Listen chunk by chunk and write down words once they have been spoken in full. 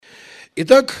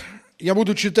Итак, я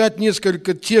буду читать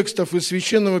несколько текстов из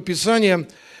Священного Писания.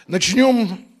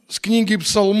 Начнем с книги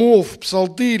Псалмов,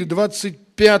 Псалтырь,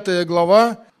 25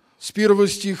 глава, с 1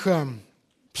 стиха.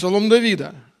 Псалом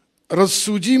Давида.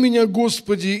 «Рассуди меня,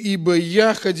 Господи, ибо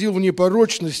я ходил в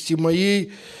непорочности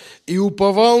моей и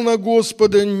уповал на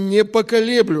Господа, не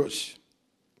поколеблюсь».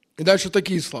 И дальше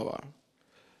такие слова.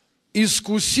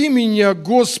 «Искуси меня,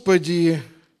 Господи,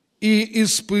 и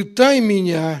испытай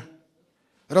меня,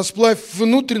 расплавь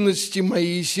внутренности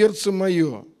мои и сердце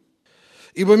мое.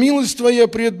 Ибо милость Твоя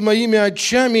пред моими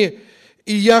очами,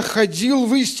 и я ходил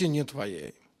в истине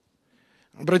Твоей».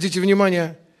 Обратите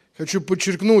внимание, хочу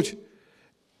подчеркнуть,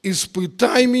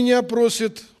 «Испытай меня»,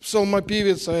 просит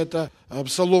псалмопевец, а это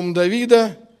псалом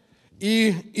Давида,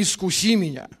 и «искуси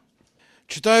меня».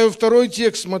 Читаю второй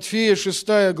текст, Матфея,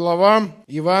 6 глава,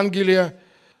 Евангелия,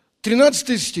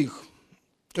 13 стих.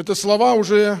 Это слова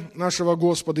уже нашего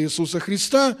Господа Иисуса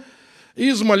Христа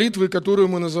из молитвы, которую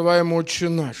мы называем «Отче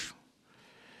наш».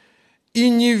 «И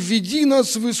не введи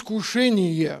нас в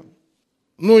искушение,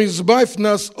 но избавь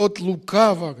нас от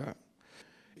лукавого».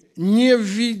 Не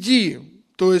введи,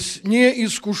 то есть не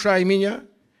искушай меня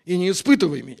и не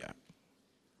испытывай меня.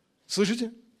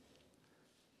 Слышите?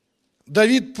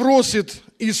 Давид просит: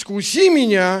 искуси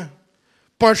меня,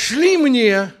 пошли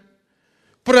мне,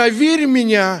 проверь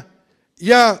меня,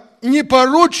 я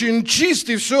непорочен,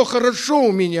 чистый, все хорошо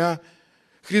у меня.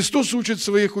 Христос учит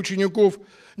своих учеников: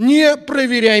 не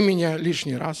проверяй меня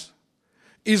лишний раз,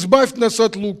 избавь нас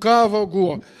от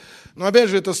лукавого. Но опять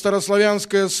же, это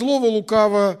старославянское слово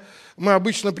 «лукаво» мы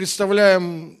обычно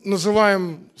представляем,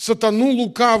 называем сатану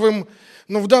лукавым,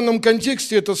 но в данном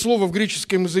контексте это слово в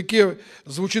греческом языке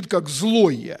звучит как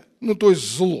 «злое», то есть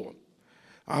 «зло».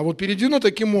 А вот переведено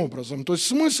таким образом. То есть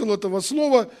смысл этого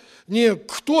слова не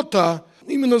 «кто-то»,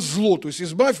 именно «зло». То есть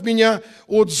избавь меня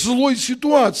от злой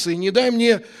ситуации, не дай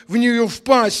мне в нее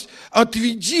впасть,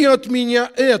 отведи от меня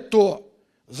это.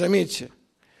 Заметьте.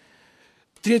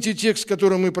 Третий текст,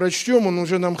 который мы прочтем, он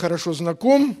уже нам хорошо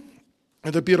знаком.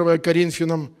 Это 1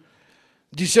 Коринфянам,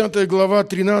 10 глава,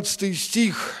 13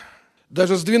 стих,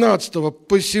 даже с 12.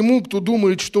 «Посему, кто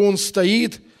думает, что он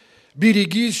стоит,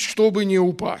 берегись, чтобы не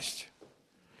упасть.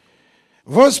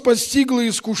 Вас постигло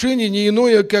искушение не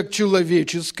иное, как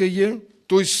человеческое,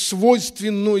 то есть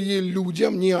свойственное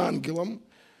людям, не ангелам».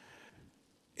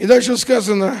 И дальше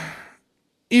сказано: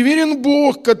 «И верен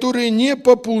Бог, который не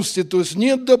попустит, то есть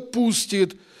не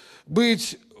допустит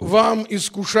быть вам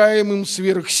искушаемым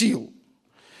сверх сил,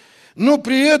 но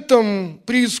при этом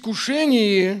при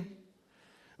искушении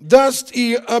даст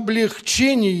и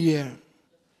облегчение,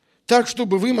 так,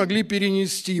 чтобы вы могли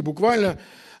перенести». Буквально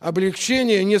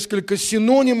облегчение, несколько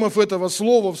синонимов этого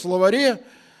слова в словаре.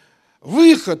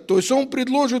 Выход, то есть он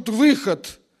предложит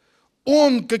выход.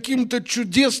 Он каким-то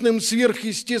чудесным,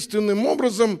 сверхъестественным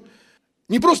образом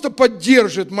не просто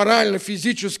поддержит морально,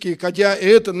 физически, хотя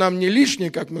это нам не лишнее,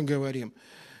 как мы говорим,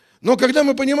 но когда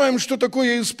мы понимаем, что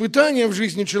такое испытание в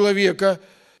жизни человека,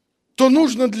 то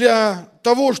нужно для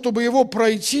того, чтобы его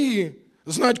пройти,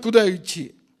 знать, куда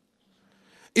идти.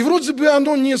 И вроде бы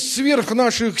оно не сверх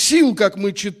наших сил, как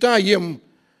мы читаем,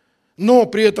 но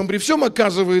при этом, при всем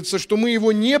оказывается, что мы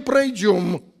его не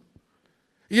пройдем,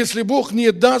 если Бог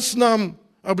не даст нам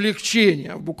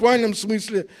облегчения. В буквальном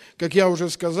смысле, как я уже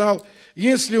сказал,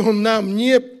 если Он нам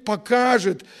не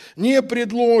покажет, не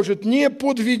предложит, не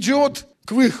подведет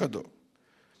к выходу,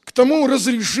 к тому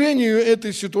разрешению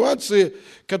этой ситуации,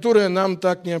 которая нам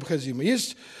так необходима.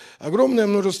 Есть огромное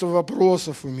множество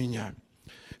вопросов у меня.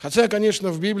 Хотя, конечно,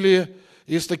 в Библии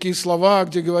есть такие слова,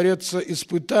 где говорится: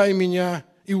 «Испытай меня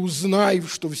и узнай,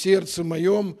 что в сердце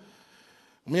моем».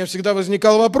 У меня всегда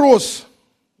возникал вопрос: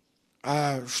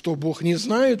 а что, Бог не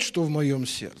знает, что в моем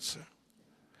сердце?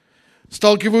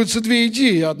 Сталкиваются две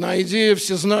идеи. Одна идея –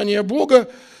 всезнания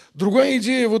Бога, другая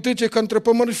идея – вот этих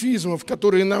антропоморфизмов,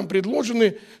 которые нам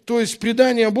предложены, то есть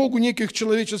придание Богу неких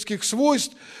человеческих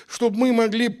свойств, чтобы мы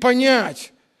могли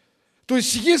понять. То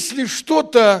есть есть ли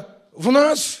что-то в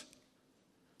нас,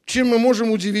 чем мы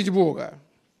можем удивить Бога?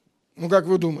 Как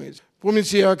вы думаете?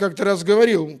 Помните, я как-то раз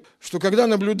говорил, что когда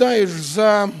наблюдаешь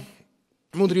за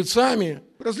мудрецами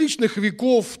различных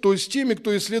веков, то есть теми,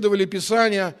 кто исследовали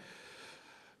Писания,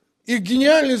 их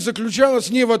гениальность заключалась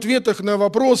не в ответах на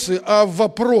вопросы, а в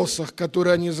вопросах,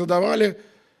 которые они задавали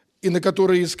и на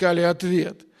которые искали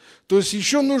ответ. То есть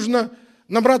еще нужно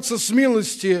набраться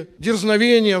смелости,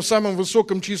 дерзновения в самом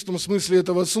высоком чистом смысле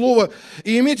этого слова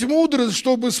и иметь мудрость,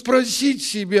 чтобы спросить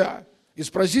себя и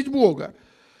спросить Бога: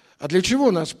 а для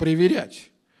чего нас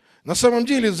проверять? На самом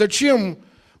деле, зачем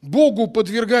Богу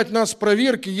подвергать нас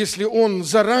проверке, если Он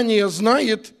заранее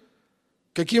знает,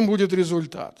 каким будет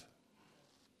результат?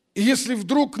 И если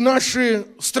вдруг наши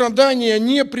страдания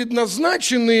не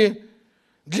предназначены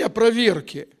для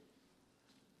проверки,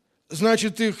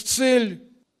 значит, их цель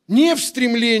не в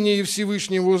стремлении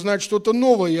Всевышнего узнать что-то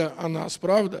новое о нас,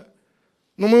 правда?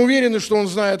 Но мы уверены, что Он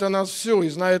знает о нас все и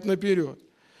знает наперед.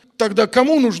 Тогда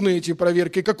кому нужны эти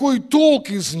проверки? Какой толк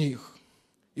из них?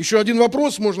 Еще один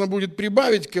вопрос можно будет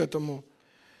прибавить к этому.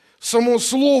 Само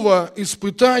слово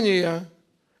 «испытание»,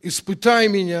 «испытай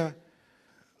меня»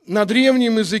 на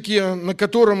древнем языке, на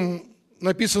котором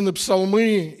написаны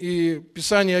псалмы и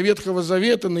Писания Ветхого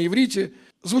Завета на иврите,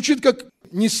 звучит как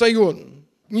 «нисайон».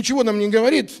 Ничего нам не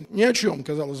говорит, ни о чем,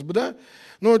 казалось бы, да?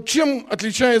 Но чем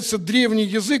отличается древний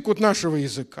язык от нашего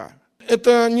языка?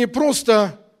 Это не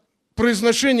просто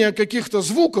произношение каких-то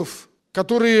звуков,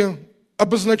 которые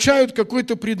обозначают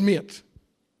какой-то предмет.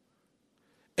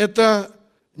 Это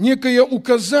некое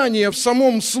указание в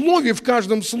самом слове, в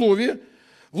каждом слове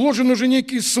вложен уже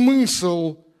некий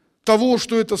смысл того,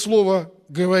 что это слово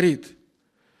говорит.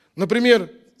 Например,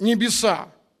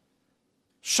 небеса.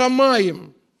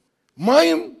 Шамаим.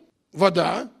 Маим –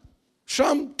 вода,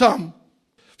 шам – там.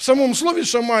 В самом слове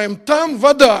шамаим там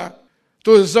вода.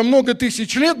 То есть за много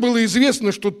тысяч лет было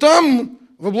известно, что там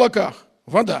в облаках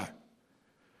вода.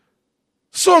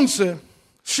 Солнце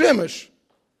 – шемеш.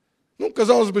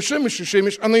 Казалось бы, шемеш и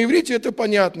шемеш, а на иврите это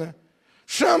понятно.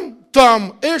 Шам –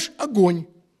 там, эш – огонь.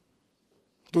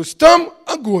 То есть там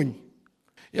огонь.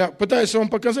 Я пытаюсь вам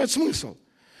показать смысл.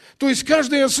 То есть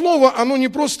каждое слово, оно не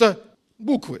просто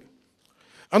буквы.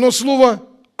 Оно слово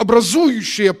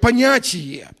образующее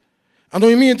понятие.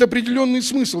 Оно имеет определенный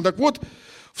смысл. Так вот,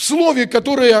 в слове,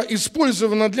 которое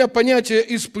использовано для понятия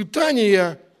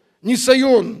испытания,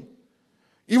 нисайон,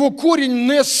 его корень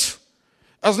 «нес»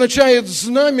 означает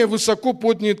знамя, высоко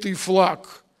поднятый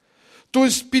флаг. То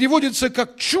есть переводится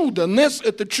как чудо. «Нес» –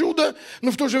 это чудо,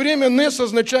 но в то же время «нес»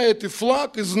 означает и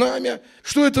флаг, и знамя.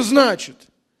 Что это значит?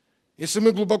 Если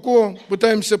мы глубоко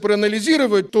пытаемся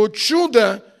проанализировать, то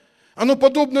чудо, оно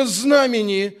подобно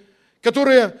знамени,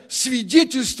 которое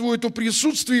свидетельствует о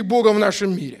присутствии Бога в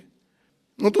нашем мире.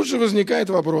 Но тут же возникает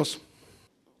вопрос,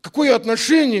 какое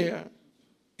отношение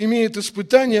имеет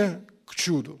испытание к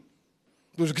чуду?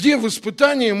 То есть где в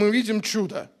испытании мы видим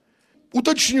чудо?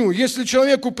 Уточню, если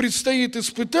человеку предстоит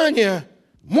испытание,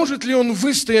 может ли он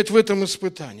выстоять в этом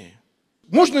испытании?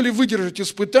 Можно ли выдержать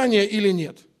испытание или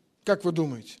нет? Как вы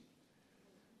думаете?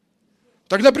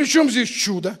 Тогда при чем здесь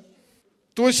чудо?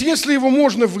 То есть если его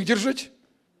можно выдержать,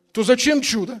 то зачем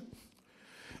чудо?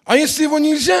 А если его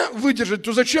нельзя выдержать,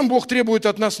 то зачем Бог требует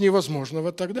от нас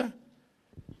невозможного тогда?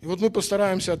 И вот мы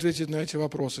постараемся ответить на эти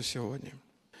вопросы сегодня.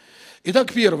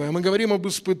 Итак, первое, мы говорим об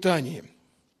испытании.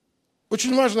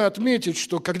 Очень важно отметить,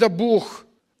 что когда Бог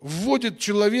вводит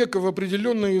человека в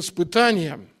определенные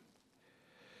испытания,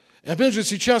 и опять же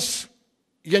сейчас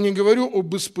я не говорю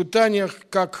об испытаниях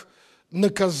как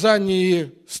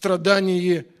наказании,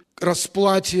 страдании,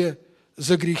 расплате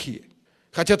за грехи.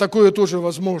 Хотя такое тоже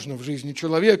возможно в жизни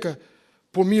человека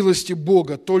по милости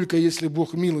Бога, только если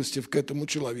Бог милостив к этому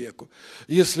человеку.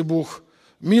 Если Бог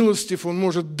милостив, Он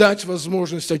может дать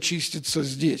возможность очиститься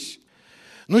здесь.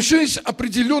 Но еще есть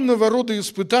определенного рода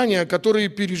испытания, которые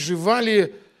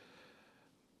переживали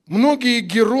многие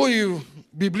герои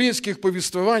библейских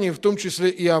повествований, в том числе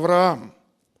и Авраам.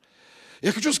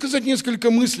 Я хочу сказать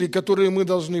несколько мыслей, которые мы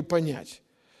должны понять.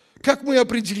 Как мы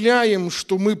определяем,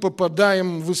 что мы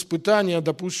попадаем в испытание,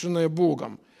 допущенное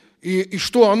Богом, и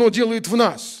что оно делает в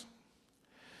нас?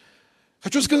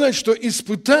 Хочу сказать, что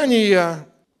испытание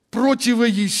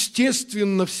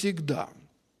противоестественно всегда.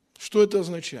 Что это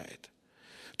означает?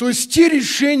 То есть те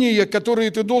решения,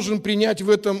 которые ты должен принять в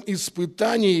этом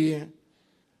испытании,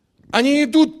 они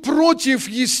идут против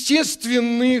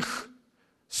естественных,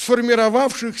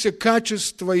 сформировавшихся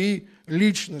качеств твоей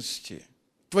личности,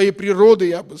 твоей природы,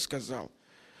 я бы сказал,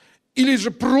 или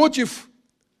же против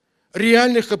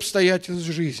реальных обстоятельств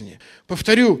жизни.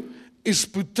 Повторю,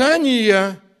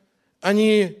 испытания,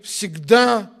 они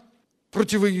всегда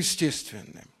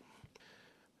противоестественны.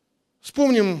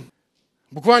 Вспомним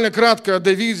буквально кратко о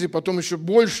Давиде, потом еще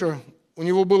больше. У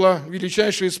него было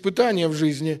величайшее испытание в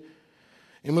жизни,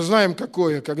 и мы знаем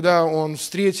какое, когда он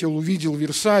встретил, увидел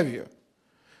Вирсавию.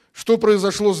 Что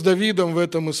произошло с Давидом в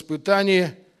этом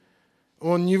испытании?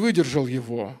 Он не выдержал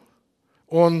его.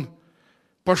 Он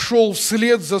пошел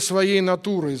вслед за своей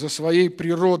натурой, за своей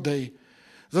природой,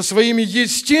 за своими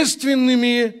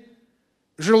естественными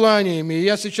желаниями. И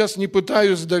я сейчас не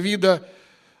пытаюсь Давида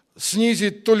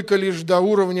снизить только лишь до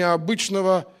уровня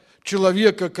обычного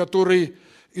человека, который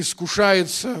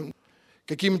искушается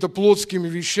какими-то плотскими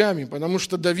вещами, потому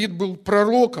что Давид был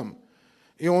пророком.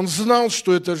 И он знал,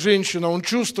 что эта женщина, он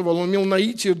чувствовал, он имел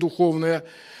наитие духовное.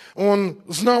 Он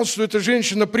знал, что эта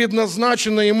женщина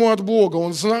предназначена ему от Бога.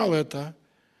 Он знал это.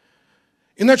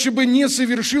 Иначе бы не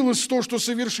совершилось то, что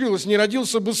совершилось. Не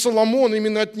родился бы Соломон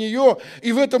именно от нее.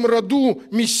 И в этом роду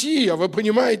Мессия. Вы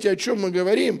понимаете, о чем мы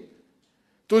говорим?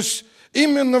 То есть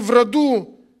именно в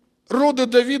рода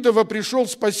Давидова пришел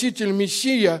Спаситель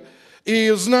Мессия.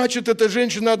 И значит, эта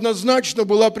женщина однозначно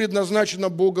была предназначена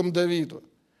Богом Давиду.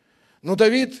 Но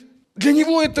Давид, для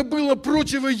него это было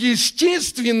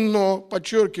противоестественно,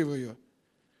 подчеркиваю,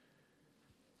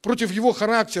 против его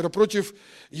характера, против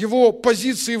его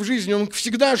позиции в жизни. Он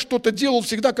всегда что-то делал,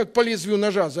 всегда как по лезвию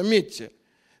ножа, заметьте.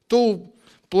 То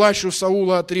плащ у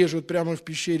Саула отрежут прямо в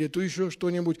пещере, то еще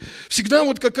что-нибудь. Всегда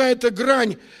вот какая-то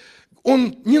грань.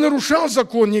 Он не нарушал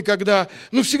закон никогда,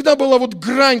 но всегда была вот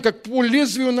грань, как по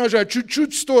лезвию ножа,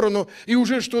 чуть-чуть в сторону, и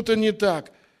уже что-то не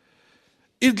так.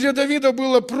 И для Давида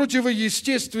было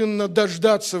противоестественно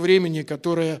дождаться времени,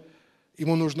 которое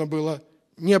ему нужно было,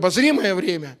 необозримое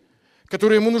время,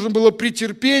 которое ему нужно было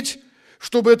претерпеть,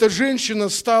 чтобы эта женщина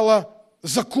стала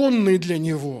законной для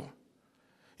него.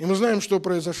 И мы знаем, что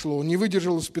произошло. Он не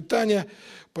выдержал испытания,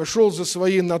 пошел за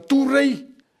своей натурой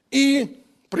и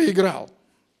проиграл.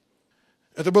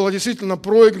 Это было действительно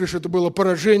проигрыш, это было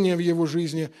поражение в его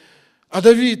жизни. А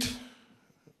Давид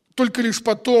только лишь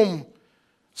потом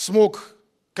смог,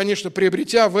 конечно,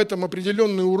 приобретя в этом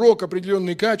определенный урок,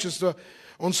 определенные качества,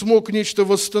 он смог нечто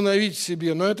восстановить в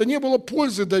себе. Но это не было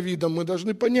пользы Давида, мы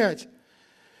должны понять.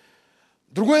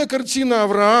 Другая картина —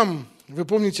 Авраам. Вы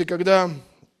помните, когда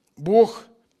Бог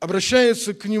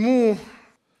обращается к нему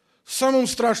с самым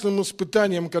страшным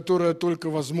испытанием, которое только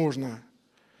возможно.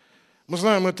 Мы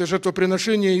знаем, это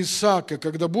жертвоприношение Исаака,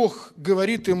 когда Бог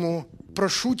говорит ему: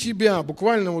 «Прошу тебя»,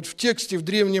 буквально вот в тексте, в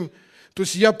древнем, то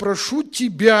есть «я прошу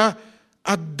тебя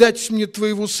отдать мне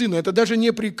твоего сына». Это даже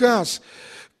не приказ.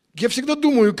 Я всегда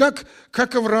думаю,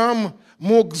 как Авраам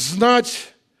мог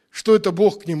знать, что это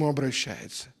Бог к нему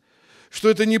обращается, что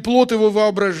это не плод его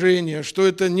воображения, что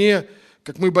это не,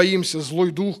 как мы боимся,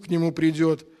 злой дух к нему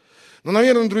придет. Но,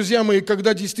 наверное, друзья мои,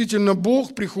 когда действительно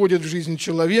Бог приходит в жизнь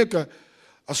человека,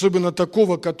 особенно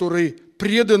такого, который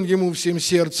предан ему всем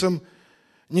сердцем,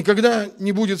 никогда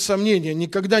не будет сомнения,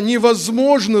 никогда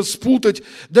невозможно спутать,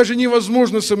 даже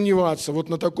невозможно сомневаться вот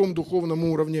на таком духовном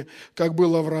уровне, как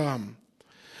был Авраам.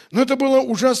 Но это была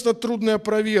ужасно трудная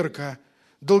проверка.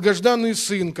 Долгожданный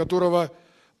сын, которого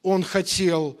он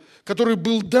хотел, который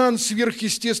был дан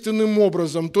сверхъестественным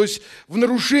образом, то есть в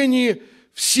нарушении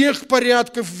всех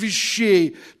порядков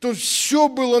вещей, то все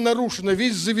было нарушено,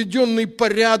 весь заведенный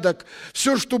порядок,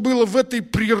 все, что было в этой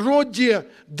природе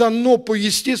дано по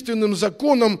естественным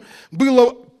законам,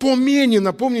 было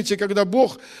поменено. Помните, когда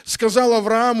Бог сказал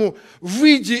Аврааму: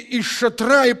 «Выйди из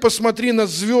шатра и посмотри на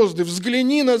звезды,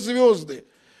 взгляни на звезды».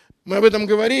 Мы об этом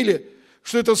говорили,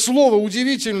 что это слово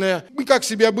удивительное. Мы как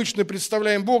себе обычно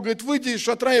представляем? Бог говорит: «Выйди из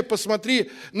шатра и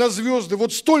посмотри на звезды,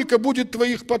 вот столько будет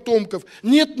твоих потомков».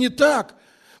 Нет, не так.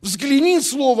 «Взгляни»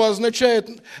 слово означает,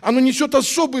 оно несет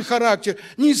особый характер.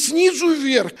 Не снизу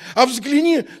вверх, а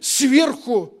взгляни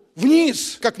сверху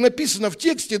вниз, как написано в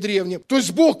тексте древнем. То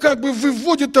есть Бог как бы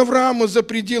выводит Авраама за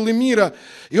пределы мира,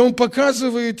 и Он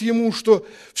показывает ему, что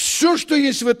все, что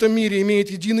есть в этом мире,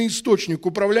 имеет единый источник,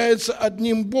 управляется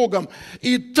одним Богом.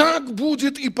 И так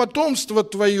будет и потомство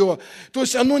твое. То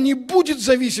есть оно не будет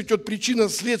зависеть от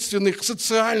причинно-следственных,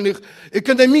 социальных,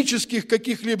 экономических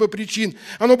каких-либо причин.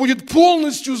 Оно будет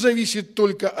полностью зависеть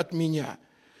только от меня.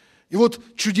 И вот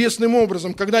чудесным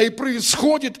образом, когда и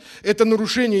происходит это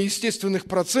нарушение естественных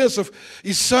процессов,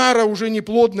 и Сара, уже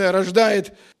неплодная,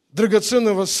 рождает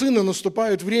драгоценного сына,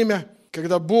 наступает время,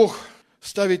 когда Бог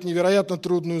ставит невероятно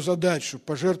трудную задачу –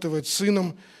 пожертвовать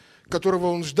сыном, которого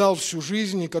он ждал всю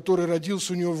жизнь, и который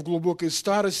родился у него в глубокой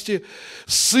старости,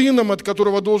 сыном, от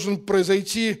которого должен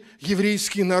произойти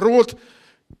еврейский народ.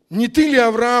 Не ты ли,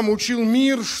 Авраам, учил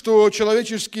мир, что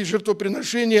человеческие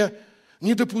жертвоприношения –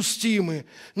 недопустимы?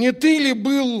 Не ты ли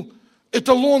был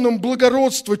эталоном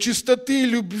благородства, чистоты,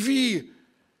 любви?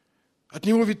 От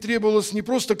него ведь требовалось не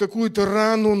просто какую-то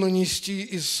рану нанести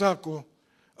Исааку,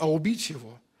 а убить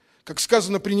его. Как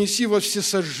сказано: «Принеси во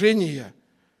всесожжение».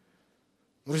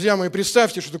 Друзья мои,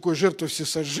 представьте, что такое жертва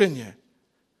всесожжения.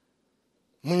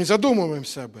 Мы не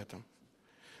задумываемся об этом.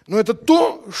 Но это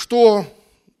то, что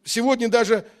сегодня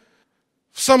даже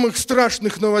в самых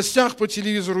страшных новостях по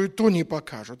телевизору и то не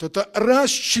покажут. Это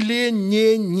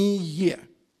расчленение.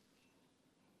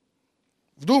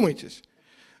 Вдумайтесь.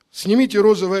 Снимите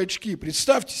розовые очки,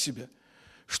 представьте себе,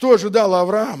 что ожидало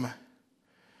Авраама.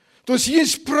 То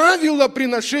есть правило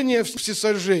приношения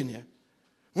всесожжения.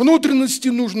 Внутренности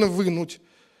нужно вынуть,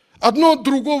 одно от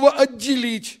другого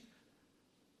отделить.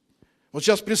 Вот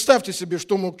сейчас представьте себе,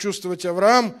 что мог чувствовать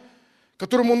Авраам,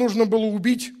 которому нужно было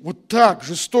убить вот так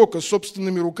жестоко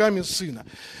собственными руками сына.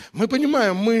 Мы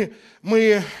понимаем,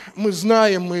 мы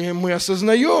знаем, мы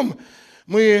осознаем,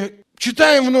 мы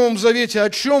читаем в Новом Завете, о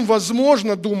чем,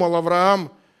 возможно, думал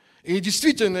Авраам. И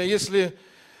действительно, если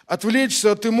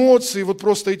отвлечься от эмоций, вот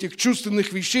просто этих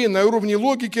чувственных вещей на уровне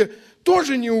логики,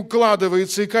 тоже не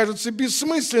укладывается и кажется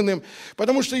бессмысленным,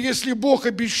 потому что если Бог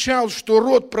обещал, что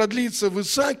род продлится в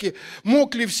Исааке,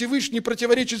 мог ли Всевышний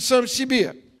противоречить сам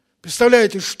себе?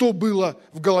 Представляете, что было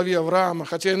в голове Авраама,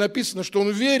 хотя и написано, что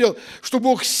он верил, что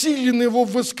Бог силен его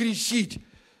воскресить.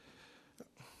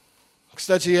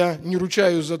 Кстати, я не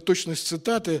ручаюсь за точность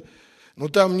цитаты, но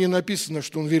там не написано,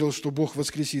 что он верил, что Бог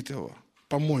воскресит его.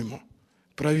 По-моему,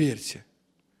 проверьте.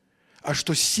 А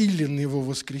что силен его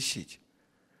воскресить.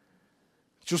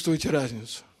 Чувствуете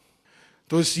разницу?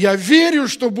 То есть я верю,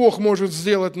 что Бог может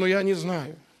сделать, но я не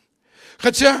знаю.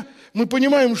 Хотя мы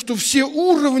понимаем, что все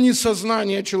уровни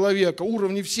сознания человека,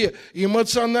 уровни все, и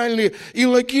эмоциональные, и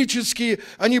логические,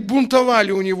 они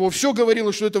бунтовали у него. Все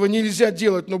говорило, что этого нельзя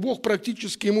делать, но Бог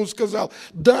практически ему сказал: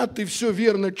 да, ты все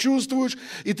верно чувствуешь,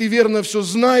 и ты верно все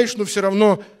знаешь, но все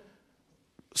равно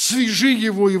свяжи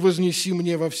его и вознеси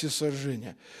мне во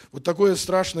всесожжение. Вот такое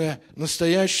страшное,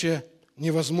 настоящее,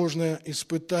 невозможное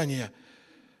испытание.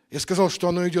 Я сказал, что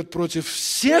оно идет против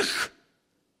всех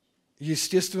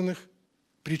естественных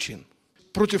причин.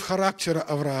 Против характера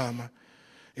Авраама.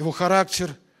 Его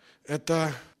характер –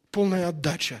 это полная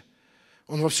отдача.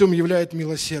 Он во всем являет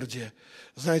милосердие.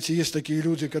 Знаете, есть такие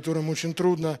люди, которым очень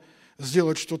трудно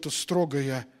сделать что-то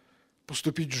строгое,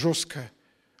 поступить жестко.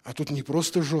 А тут не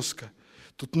просто жестко.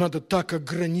 Тут надо так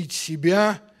огранить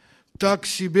себя, так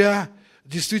себя,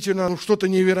 действительно что-то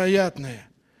невероятное.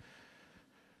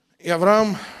 И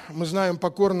Авраам, мы знаем,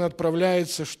 покорно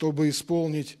отправляется, чтобы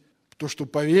исполнить то, что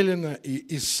повелено,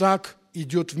 и Исаак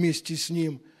идет вместе с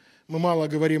ним. Мы мало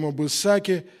говорим об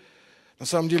Исааке. На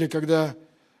самом деле, когда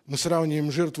мы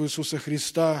сравниваем жертву Иисуса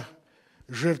Христа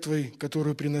с жертвой,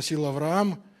 которую приносил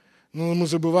Авраам, но мы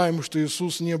забываем, что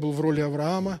Иисус не был в роли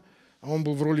Авраама, а он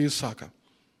был в роли Исаака.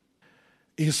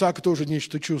 И Исаак тоже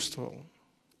нечто чувствовал.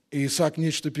 И Исаак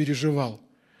нечто переживал.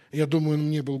 Я думаю, он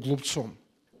не был глупцом.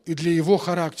 И для его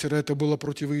характера это было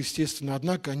противоестественно,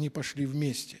 однако они пошли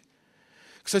вместе.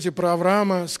 Кстати, про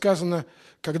Авраама сказано,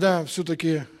 когда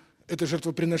все-таки это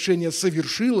жертвоприношение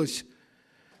совершилось,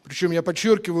 причем, я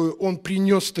подчеркиваю, он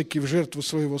принес таки в жертву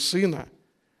своего сына,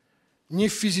 не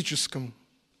в физическом,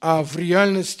 а в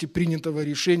реальности принятого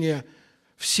решения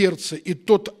в сердце, и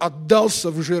тот отдался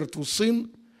в жертву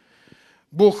сын,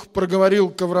 Бог проговорил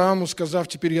к Аврааму, сказав: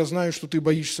 теперь я знаю, что ты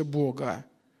боишься Бога.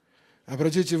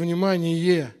 Обратите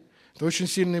внимание, это очень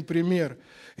сильный пример.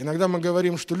 Иногда мы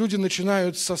говорим, что люди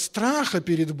начинают со страха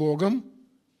перед Богом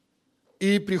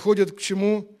и приходят к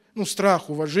чему? Страх,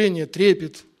 уважение,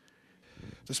 трепет.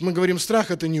 То есть мы говорим, страх –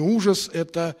 это не ужас,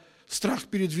 это страх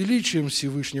перед величием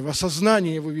Всевышнего,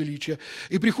 осознание Его величия.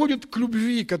 И приходят к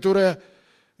любви, которая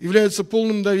является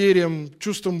полным доверием,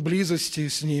 чувством близости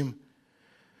с Ним.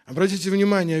 Обратите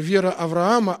внимание, вера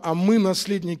Авраама, а мы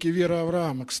наследники веры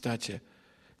Авраама, кстати.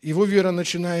 Его вера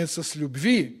начинается с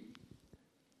любви,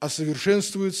 а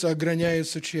совершенствуется,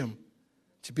 ограняется чем?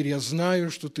 Теперь я знаю,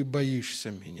 что ты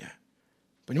боишься меня.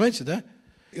 Понимаете, да?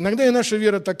 Иногда и наша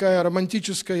вера такая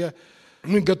романтическая.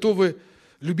 Мы готовы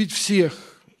любить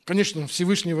всех. Конечно,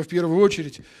 Всевышнего в первую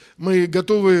очередь. Мы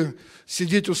готовы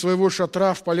сидеть у своего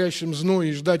шатра в палящем зное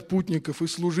и ждать путников, и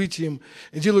служить им,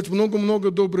 и делать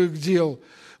много-много добрых дел.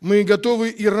 Мы готовы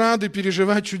и рады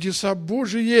переживать чудеса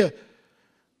Божие.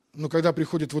 Но когда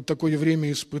приходит вот такое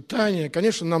время испытания,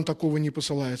 конечно, нам такого не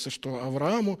посылается, что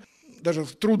Аврааму даже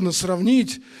трудно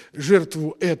сравнить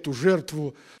жертву.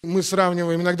 Мы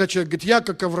сравниваем, иногда человек говорит: я,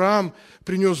 как Авраам,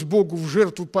 принес Богу в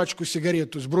жертву пачку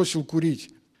сигарет, то есть бросил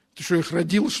курить. Ты что, их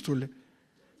родил, что ли?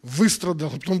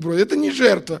 Выстрадал, потом бросил. Это не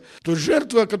жертва. То есть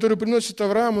жертва, которую приносит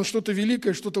Авраам, он что-то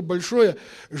великое, что-то большое,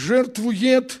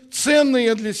 жертвует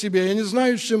ценное для себя. Я не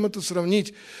знаю, с чем это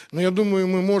сравнить, но я думаю,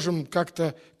 мы можем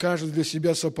как-то каждый для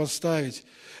себя сопоставить.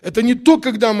 Это не то,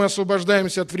 когда мы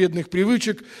освобождаемся от вредных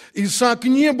привычек. Исаак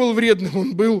не был вредным,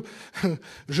 он был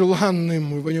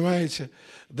желанным, вы понимаете?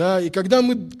 Да? И когда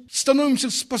мы становимся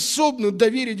способны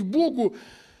доверить Богу,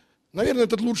 наверное,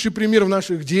 это лучший пример в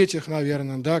наших детях,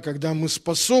 наверное, да, когда мы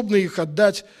способны их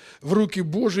отдать в руки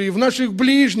Божии, и в наших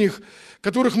ближних,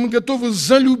 которых мы готовы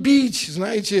залюбить,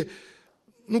 знаете.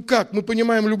 Мы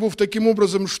понимаем любовь таким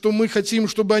образом, что мы хотим,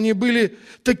 чтобы они были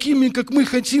такими, как мы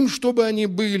хотим, чтобы они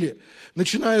были.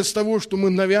 Начиная с того, что мы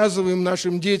навязываем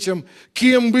нашим детям,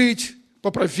 кем быть, по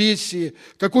профессии,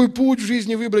 какой путь в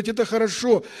жизни выбрать, это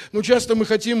хорошо. Но часто мы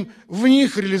хотим в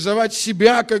них реализовать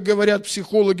себя, как говорят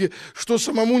психологи, что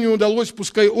самому не удалось,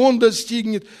 пускай он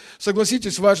достигнет.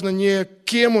 Согласитесь, важно не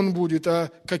кем он будет,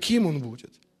 а каким он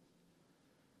будет.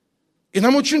 И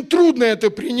нам очень трудно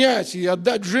это принять и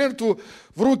отдать жертву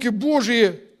в руки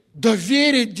Божьи,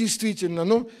 доверить действительно,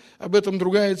 но об этом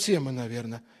другая тема,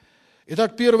 наверное.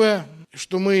 Итак, первое,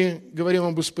 что мы говорим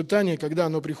об испытании, когда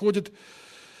оно приходит,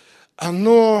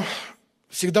 оно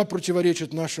всегда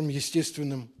противоречит нашим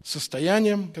естественным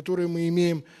состояниям, которые мы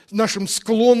имеем, нашим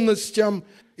склонностям.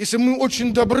 Если мы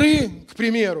очень добры, к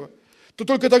примеру, то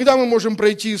только тогда мы можем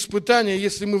пройти испытание,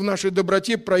 если мы в нашей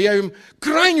доброте проявим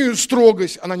крайнюю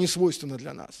строгость, она не свойственна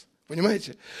для нас.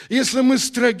 Понимаете? Если мы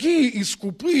строги и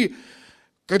скупы,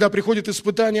 когда приходит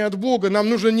испытание от Бога, нам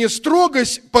нужно не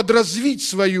строгость подразвить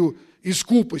свою и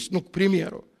скупость, к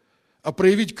примеру, а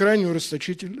проявить крайнюю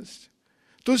расточительность.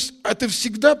 То есть это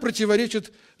всегда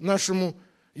противоречит нашему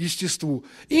естеству.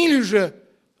 Или же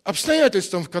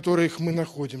обстоятельствам, в которых мы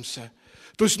находимся.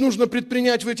 То есть нужно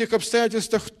предпринять в этих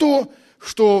обстоятельствах то,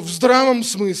 что в здравом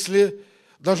смысле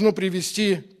должно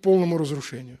привести к полному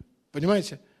разрушению.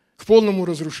 Понимаете? К полному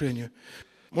разрушению.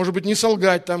 Может быть, не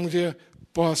солгать там, где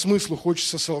по смыслу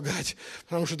хочется солгать.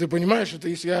 Потому что ты понимаешь, это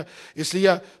если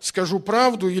я скажу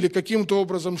правду или каким-то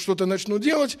образом что-то начну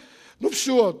делать,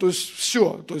 все. То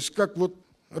есть как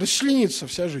расчленится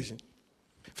вся жизнь.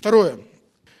 Второе.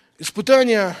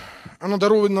 Испытание, оно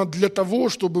даровано для того,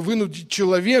 чтобы вынудить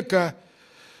человека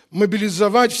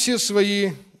мобилизовать все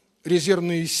свои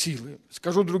резервные силы.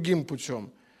 Скажу другим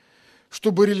путем.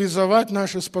 Чтобы реализовать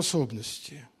наши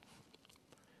способности.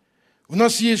 У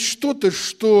нас есть что-то,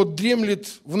 что дремлет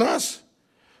в нас,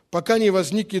 пока не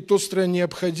возникнет острая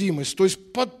необходимость. То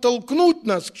есть подтолкнуть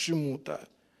нас к чему-то,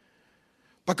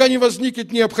 пока не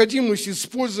возникнет необходимость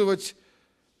использовать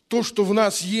то, что в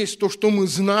нас есть, то, что мы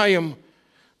знаем,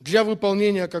 для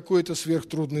выполнения какой-то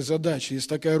сверхтрудной задачи. Есть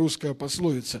такая русская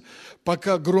пословица: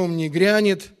 «Пока гром не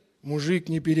грянет, мужик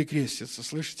не перекрестится».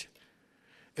 Слышите?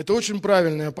 Это очень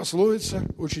правильная пословица,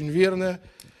 очень верная.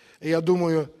 И я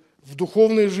думаю, в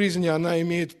духовной жизни она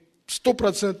имеет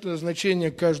 100%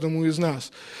 значение каждому из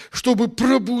нас. Чтобы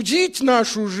пробудить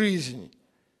нашу жизнь,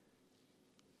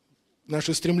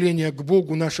 наше стремление к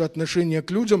Богу, наше отношение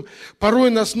к людям, порой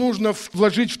нас нужно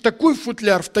вложить в такой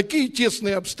футляр, в такие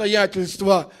тесные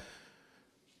обстоятельства,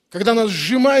 когда нас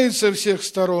сжимает со всех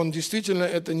сторон. Действительно,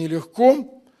 это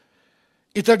нелегко.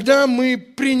 И тогда мы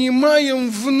принимаем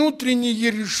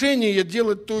внутреннее решение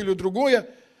делать то или другое,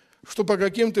 что по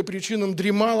каким-то причинам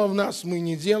дремало в нас, мы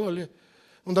не делали.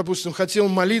 Допустим, хотел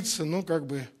молиться,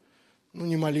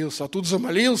 не молился, а тут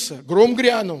замолился, гром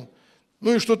грянул.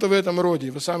 И что-то в этом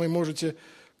роде. Вы сами можете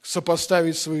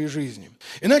сопоставить свои жизни.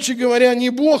 Иначе говоря,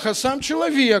 не Бог, а сам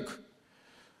человек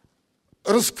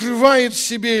раскрывает в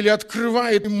себе или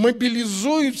открывает,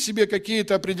 мобилизует в себе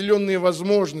какие-то определенные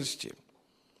возможности.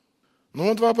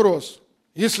 Вопрос.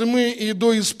 Если мы и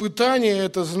до испытания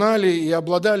это знали и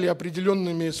обладали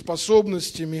определенными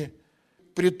способностями,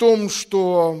 при том,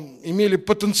 что имели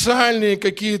потенциальные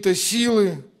какие-то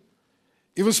силы,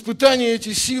 и в испытании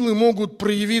эти силы могут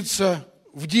проявиться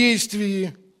в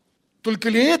действии, только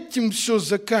ли этим все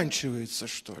заканчивается,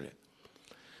 что ли?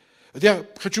 Я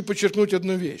хочу подчеркнуть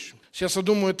одну вещь. Сейчас, я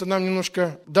думаю, это нам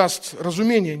немножко даст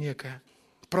разумение некое.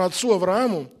 Про отцу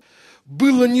Аврааму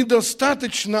было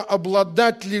недостаточно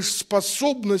обладать лишь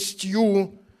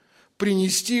способностью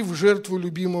принести в жертву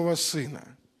любимого сына.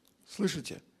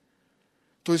 Слышите?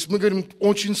 То есть мы говорим,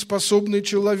 очень способный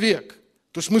человек.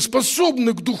 То есть мы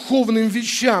способны к духовным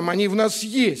вещам, они в нас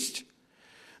есть.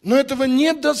 Но этого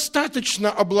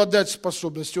недостаточно обладать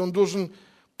способностью. Он должен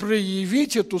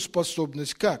проявить эту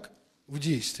способность как? В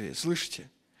действии. Слышите?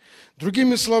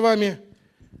 Другими словами,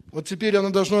 теперь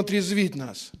оно должно отрезвить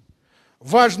нас.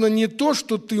 Важно не то,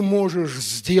 что ты можешь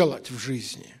сделать в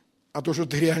жизни, а то, что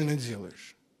ты реально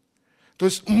делаешь. То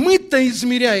есть мы-то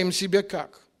измеряем себя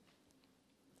как?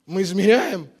 Мы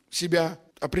измеряем себя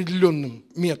определенным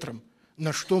метром,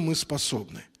 на что мы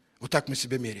способны. Вот так мы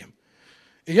себя меряем.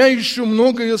 Я еще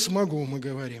многое смогу, мы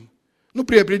говорим.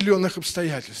 При определенных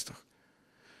обстоятельствах.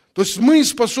 То есть мы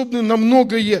способны на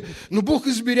многое, но Бог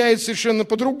измеряет совершенно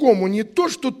по-другому. Не то,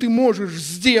 что ты можешь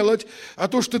сделать, а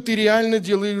то, что ты реально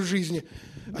делаешь в жизни.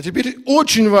 А теперь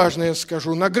очень важно, я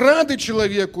скажу, награды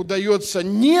человеку дается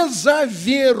не за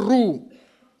веру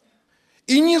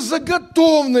и не за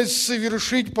готовность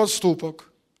совершить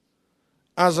поступок,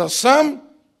 а за сам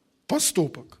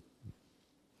поступок.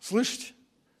 Слышите?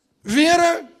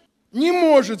 Вера не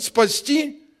может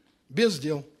спасти без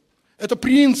дел. Это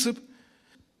принцип.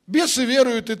 Бесы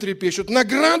веруют и трепещут.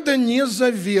 Награда не за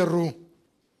веру.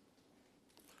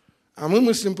 А мы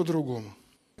мыслим по-другому.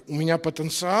 У меня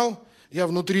потенциал, я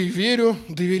внутри верю,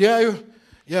 доверяю,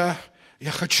 я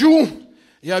хочу,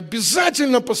 я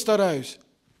обязательно постараюсь.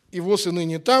 И вот и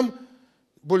ныне там.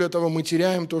 Более того, мы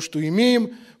теряем то, что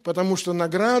имеем, потому что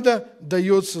награда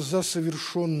дается за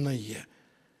совершенное.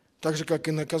 Так же, как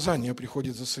и наказание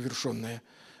приходит за совершенное.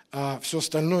 А все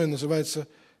остальное называется,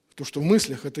 то, что в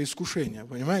мыслях, это искушение,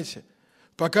 понимаете?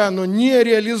 Пока оно не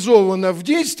реализовано в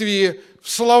действии,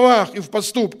 в словах и в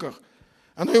поступках,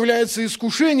 оно является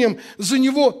искушением, за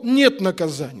него нет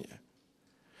наказания.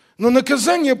 Но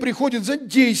наказание приходит за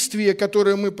действие,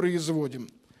 которое мы производим.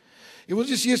 И вот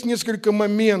здесь есть несколько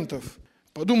моментов.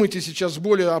 Подумайте сейчас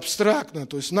более абстрактно.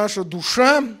 То есть наша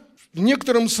душа в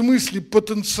некотором смысле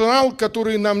потенциал,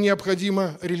 который нам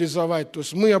необходимо реализовать. То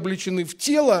есть мы облечены в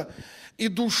тело, и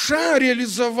душа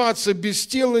реализоваться без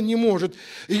тела не может.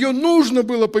 Ее нужно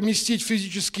было поместить в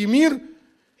физический мир,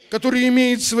 который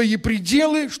имеет свои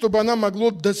пределы, чтобы она могла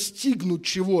достигнуть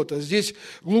чего-то. Здесь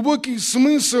глубокий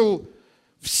смысл: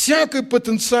 всякой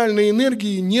потенциальной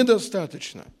энергии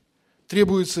недостаточно.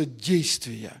 Требуется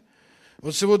действия.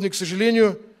 Вот сегодня, к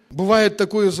сожалению, бывает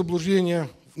такое заблуждение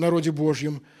в народе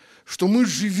Божьем, что мы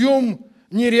живем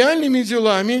не реальными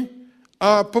делами,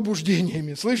 а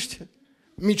побуждениями. Слышите?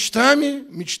 Мечтами,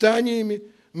 мечтаниями,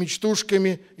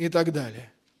 мечтушками и так далее.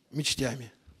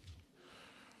 Мечтями.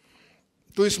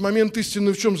 То есть момент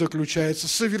истины в чем заключается?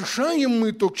 Совершаем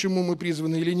мы то, к чему мы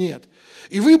призваны, или нет?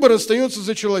 И выбор остается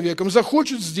за человеком.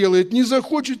 Захочет – сделает, не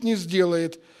захочет – не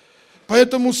сделает.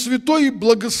 Поэтому святой и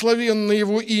благословенное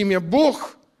его имя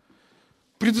Бог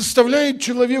предоставляет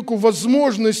человеку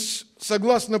возможность,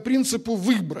 согласно принципу,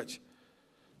 выбрать.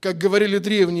 Как говорили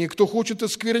древние, кто хочет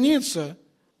оскверниться,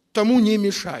 тому не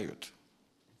мешают.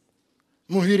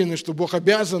 Мы уверены, что Бог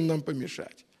обязан нам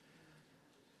помешать.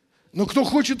 Но кто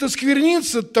хочет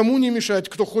оскверниться, тому не мешают.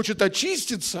 Кто хочет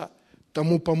очиститься,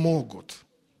 тому помогут.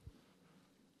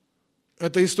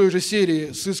 Это из той же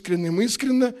серии «С искренним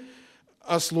искренно»,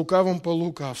 а с лукавым по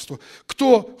лукавству.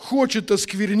 Кто хочет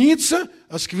оскверниться,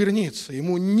 осквернится.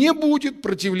 Ему не будет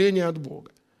противления от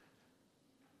Бога.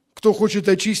 Кто хочет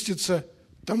очиститься,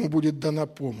 тому будет дана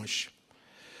помощь.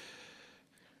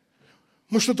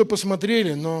 Мы что-то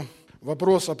посмотрели, но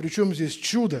вопрос, а при чем здесь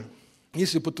чудо?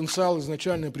 Если потенциал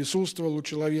изначально присутствовал у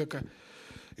человека,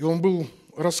 и он был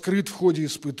раскрыт в ходе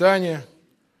испытания,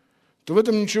 то в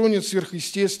этом ничего нет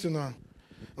сверхъестественного.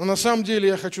 Но на самом деле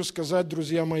я хочу сказать,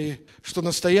 друзья мои, что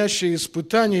настоящее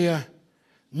испытание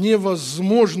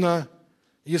невозможно,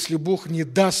 если Бог не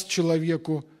даст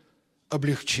человеку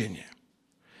облегчение.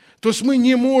 То есть мы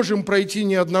не можем пройти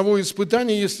ни одного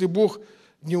испытания, если Бог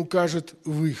не укажет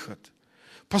выход.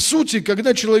 По сути,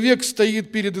 когда человек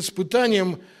стоит перед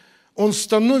испытанием, он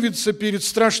становится перед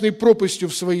страшной пропастью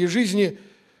в своей жизни,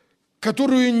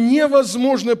 которую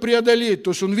невозможно преодолеть.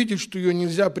 То есть он видит, что ее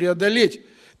нельзя преодолеть.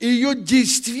 И ее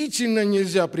действительно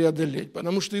нельзя преодолеть,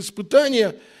 потому что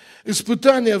испытание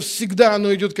всегда,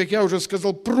 оно идет, как я уже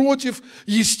сказал, против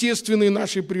естественной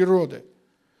нашей природы.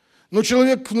 Но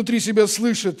человек внутри себя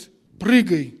слышит: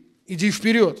 прыгай, иди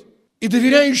вперед. И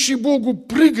доверяющий Богу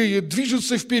прыгает,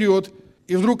 движется вперед,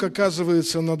 и вдруг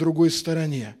оказывается на другой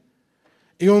стороне.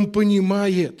 И он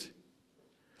понимает,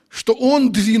 что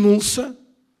он двинулся,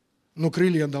 но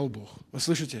крылья дал Бог. Вы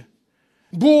слышите?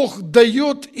 Бог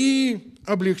дает и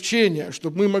облегчение,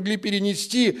 чтобы мы могли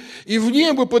перенести, и в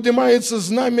небо поднимается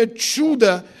знамя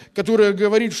чуда, которое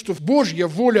говорит, что Божья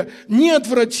воля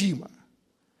неотвратима.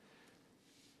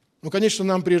 Ну, конечно,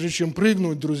 нам, прежде чем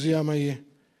прыгнуть, друзья мои,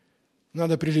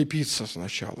 надо прилепиться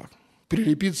сначала,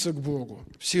 прилепиться к Богу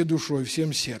всей душой,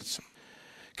 всем сердцем.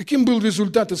 Каким был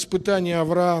результат испытания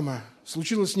Авраама?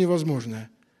 Случилось невозможное.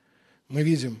 Мы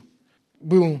видим,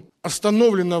 был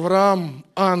остановлен Авраам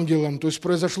ангелом, то есть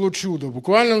произошло чудо. В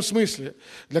буквальном смысле.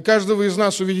 Для каждого из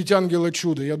нас увидеть ангела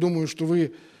чудо. Я думаю, что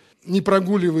вы не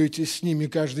прогуливаетесь с ними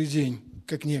каждый день,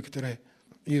 как некоторые.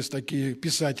 Есть такие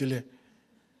писатели.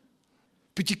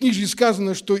 В Пятикнижии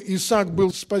сказано, что Исаак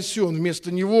был спасен.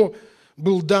 Вместо него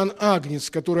был дан агнец,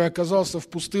 который оказался в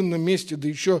пустынном месте, да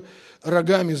еще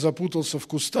рогами запутался в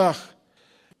кустах.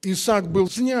 Исаак был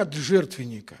снят с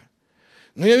жертвенника.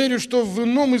 Но я верю, что в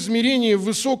ином измерении, в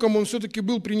высоком, он все-таки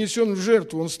был принесен в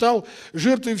жертву. Он стал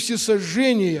жертвой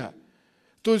всесожжения.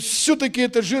 То есть все-таки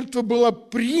эта жертва была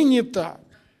принята.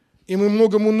 И мы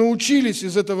многому научились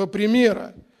из этого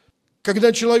примера.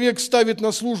 Когда человек ставит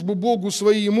на службу Богу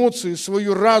свои эмоции,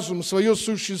 свой разум, свое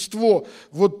существо,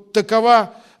 вот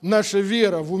такова наша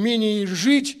вера в умении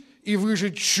жить и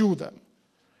выжить чудо.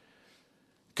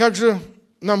 Как же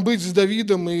нам быть с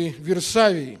Давидом и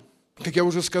Версавией? Как я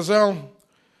уже сказал,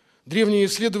 Древние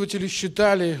исследователи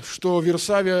считали, что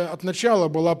Версавия от начала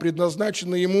была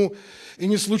предназначена ему, и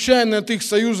не случайно от их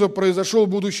союза произошел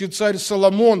будущий царь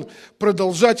Соломон,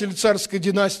 продолжатель царской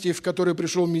династии, в которой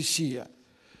пришел Мессия.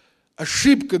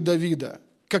 Ошибка Давида,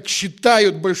 как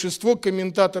считают большинство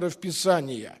комментаторов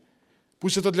Писания,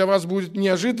 пусть это для вас будет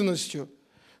неожиданностью,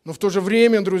 но в то же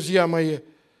время, друзья мои,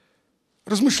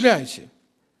 размышляйте.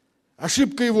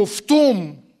 Ошибка его в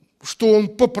том, что он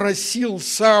попросил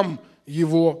сам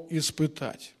его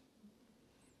испытать.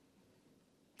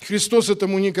 Христос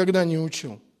этому никогда не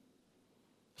учил.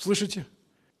 Слышите?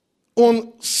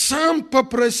 Он сам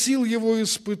попросил его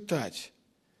испытать.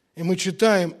 И мы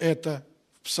читаем это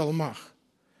в псалмах.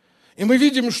 И мы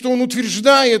видим, что он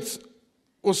утверждает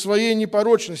о своей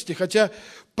непорочности, хотя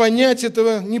понять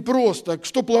этого непросто.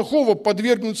 Что плохого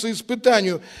подвергнуться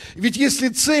испытанию? Ведь если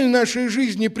цель нашей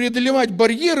жизни преодолевать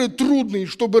барьеры трудные,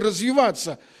 чтобы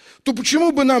развиваться, то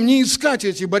почему бы нам не искать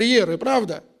эти барьеры,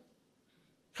 правда?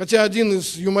 Хотя один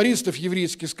из юмористов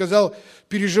еврейских сказал: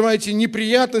 переживайте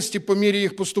неприятности по мере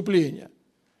их поступления.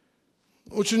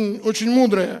 Очень, очень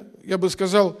мудрая, я бы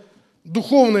сказал,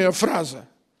 духовная фраза.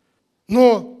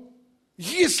 Но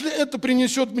если это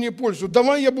принесет мне пользу,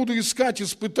 давай я буду искать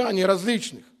испытаний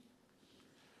различных.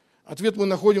 Ответ мы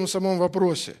находим в самом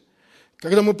вопросе.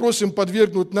 Когда мы просим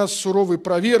подвергнуть нас суровой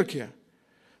проверке,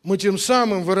 мы тем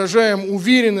самым выражаем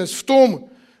уверенность в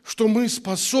том, что мы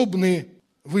способны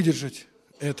выдержать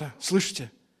это.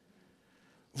 Слышите?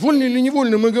 Вольно или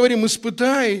невольно мы говорим: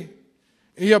 испытай,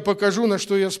 и я покажу, на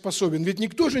что я способен. Ведь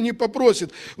никто же не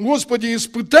попросит: Господи,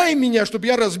 испытай меня, чтобы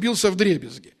я разбился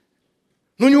вдребезги.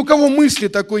 Но ни у кого мысли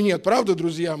такой нет, правда,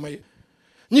 друзья мои?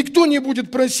 Никто не будет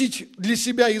просить для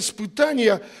себя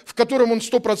испытания, в котором он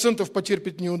 100%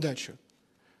 потерпит неудачу.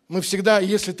 Мы всегда,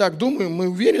 если так думаем, мы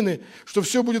уверены, что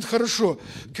все будет хорошо.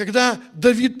 Когда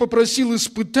Давид попросил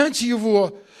испытать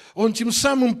его, он тем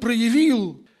самым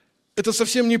проявил, это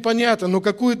совсем непонятно, но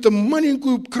какую-то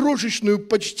маленькую, крошечную,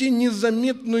 почти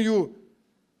незаметную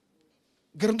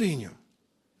гордыню,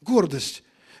 гордость.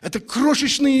 Это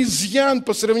крошечный изъян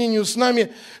по сравнению с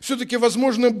нами все-таки,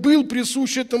 возможно, был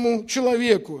присущ этому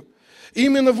человеку. И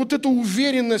именно вот эта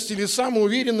уверенность или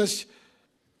самоуверенность,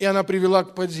 и она привела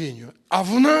к падению. А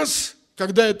в нас,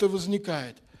 когда это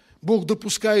возникает, Бог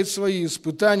допускает свои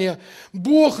испытания,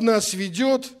 Бог нас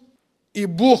ведет, и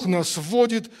Бог нас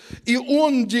вводит, и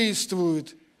Он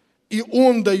действует, и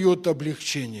Он дает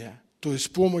облегчение, то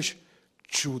есть помощь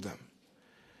чудом.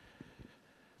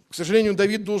 К сожалению,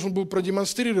 Давид должен был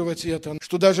продемонстрировать это,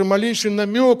 что даже малейший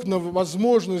намек на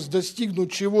возможность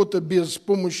достигнуть чего-то без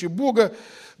помощи Бога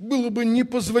было бы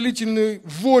непозволительной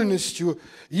вольностью.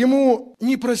 Ему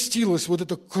не простилось вот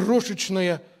это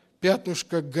крошечное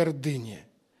пятнышко гордыни.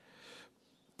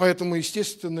 Поэтому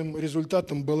естественным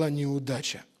результатом была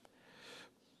неудача.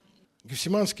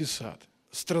 Гефсиманский сад,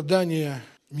 страдания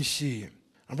Мессии.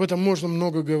 Об этом можно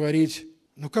много говорить,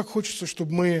 но как хочется,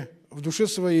 чтобы мы в душе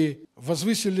своей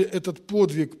возвысили этот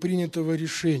подвиг принятого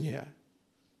решения.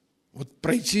 Вот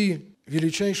пройти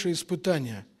величайшее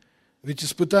испытание. Ведь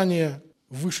испытания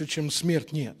выше, чем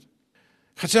смерть, нет.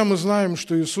 Хотя мы знаем,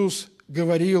 что Иисус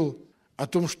говорил о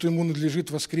том, что Ему надлежит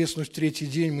воскреснуть в третий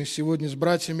день. Мы сегодня с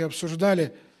братьями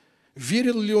обсуждали,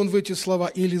 верил ли Он в эти слова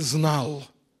или знал.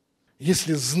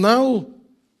 Если знал,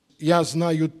 я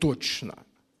знаю точно.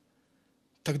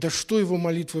 Тогда что Его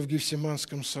молитва в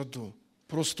Гефсиманском саду?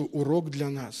 Просто урок для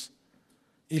нас?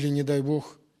 Или, не дай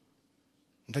Бог,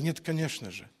 да нет, конечно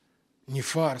же, не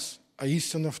фарс, а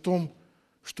истина в том,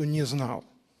 что не знал,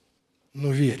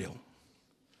 но верил.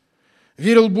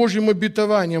 Верил Божьим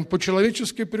обетованиям. По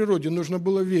человеческой природе нужно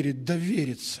было верить,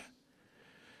 довериться.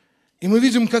 И мы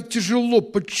видим, как тяжело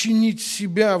подчинить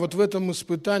себя вот в этом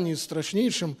испытании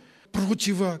страшнейшем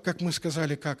противо, как мы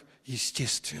сказали, как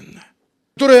естественно.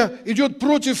 Которая идет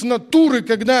против натуры,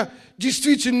 когда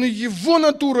действительно его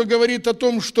натура говорит о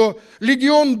том, что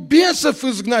легион бесов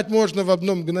изгнать можно в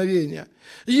одно мгновение.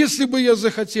 Если бы я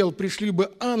захотел, пришли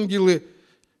бы ангелы,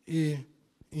 и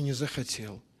не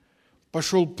захотел.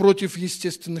 Пошел против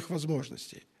естественных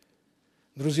возможностей.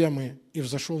 Друзья мои, и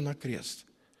взошел на крест.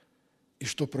 И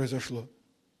что произошло?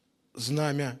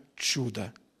 Знамя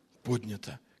чуда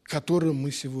поднято, которым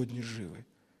мы сегодня живы.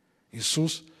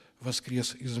 Иисус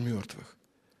воскрес из мертвых.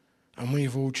 А мы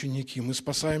Его ученики, мы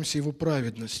спасаемся Его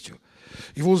праведностью.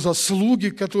 Его заслуги,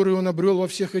 которые Он обрел во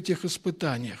всех этих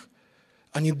испытаниях,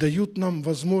 они дают нам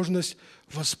возможность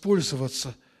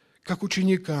воспользоваться, как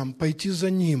ученикам, пойти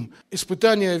за Ним.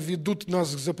 Испытания ведут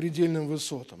нас к запредельным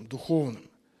высотам, духовным.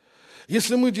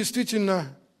 Если мы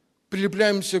действительно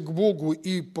прилепляемся к Богу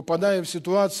и, попадая в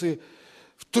ситуации,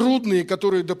 в трудные,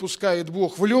 которые допускает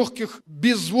Бог, в легких,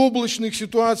 безоблачных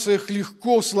ситуациях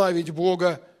легко славить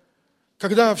Бога.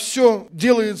 Когда все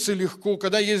делается легко,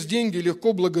 когда есть деньги,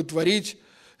 легко благотворить,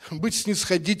 быть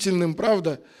снисходительным,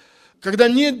 правда? Когда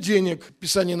нет денег, в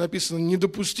Писании написано, не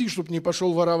допусти, чтобы не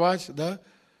пошел воровать, да?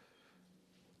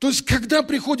 То есть, когда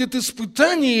приходят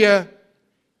испытания,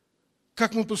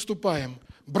 как мы поступаем?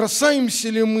 Бросаемся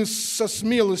ли мы со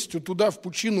смелостью туда, в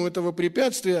пучину этого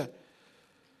препятствия,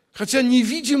 хотя не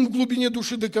видим в глубине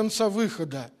души до конца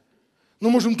выхода, но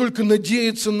можем только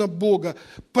надеяться на Бога,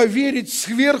 поверить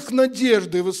сверх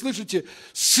надежды, вы слышите,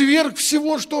 сверх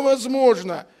всего, что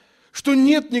возможно, что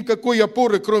нет никакой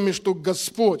опоры, кроме что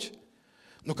Господь.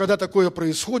 Но когда такое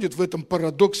происходит, в этом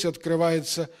парадоксе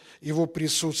открывается Его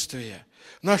присутствие.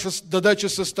 Наша задача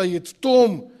состоит в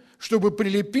том, чтобы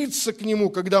прилепиться к Нему,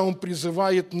 когда Он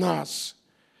призывает нас.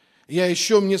 Я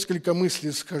еще несколько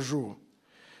мыслей скажу.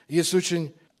 Есть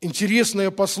очень интересная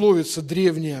пословица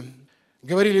древняя.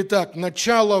 Говорили так: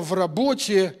 начало в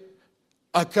работе,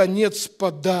 а конец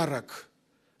подарок.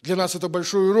 Для нас это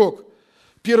большой урок.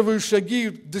 Первые шаги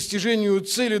к достижению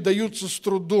цели даются с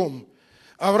трудом.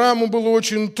 Аврааму было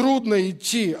очень трудно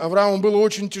идти, Аврааму было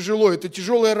очень тяжело. Это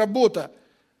тяжелая работа.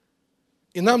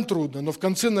 И нам трудно, но в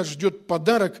конце нас ждет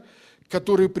подарок,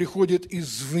 который приходит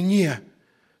извне,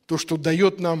 то, что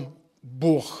дает нам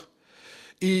Бог.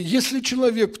 И если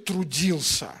человек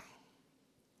трудился,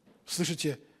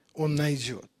 слышите, он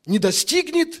найдет. Не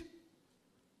достигнет,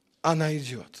 а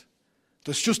найдет.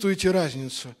 То есть чувствуете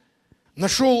разницу?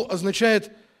 Нашел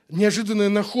означает неожиданная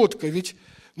находка, ведь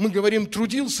мы говорим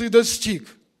трудился и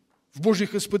достиг. В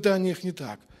Божьих испытаниях не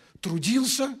так.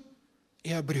 Трудился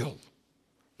и обрел.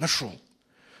 Нашел.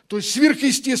 То есть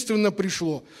сверхъестественно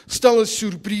пришло, стало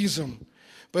сюрпризом.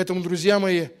 Поэтому, друзья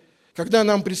мои, когда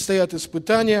нам предстоят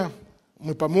испытания,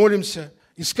 мы помолимся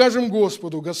и скажем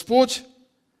Господу: Господь,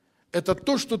 это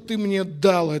то, что Ты мне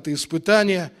дал, это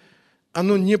испытание,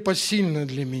 оно непосильно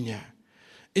для меня.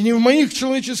 И не в моих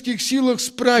человеческих силах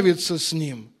справиться с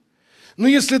ним. Но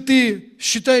если Ты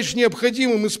считаешь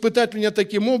необходимым испытать меня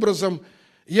таким образом,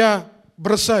 я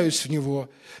бросаюсь в него.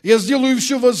 Я сделаю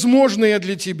все возможное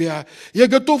для Тебя. Я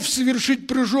готов совершить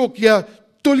прыжок. Я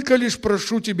только лишь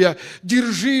прошу Тебя,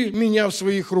 держи меня в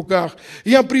своих руках.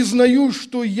 Я признаю,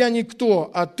 что я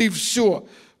никто, а Ты все.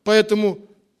 Поэтому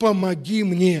помоги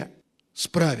мне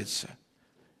справиться.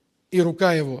 И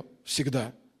рука Его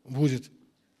всегда будет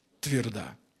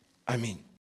тверда. Аминь.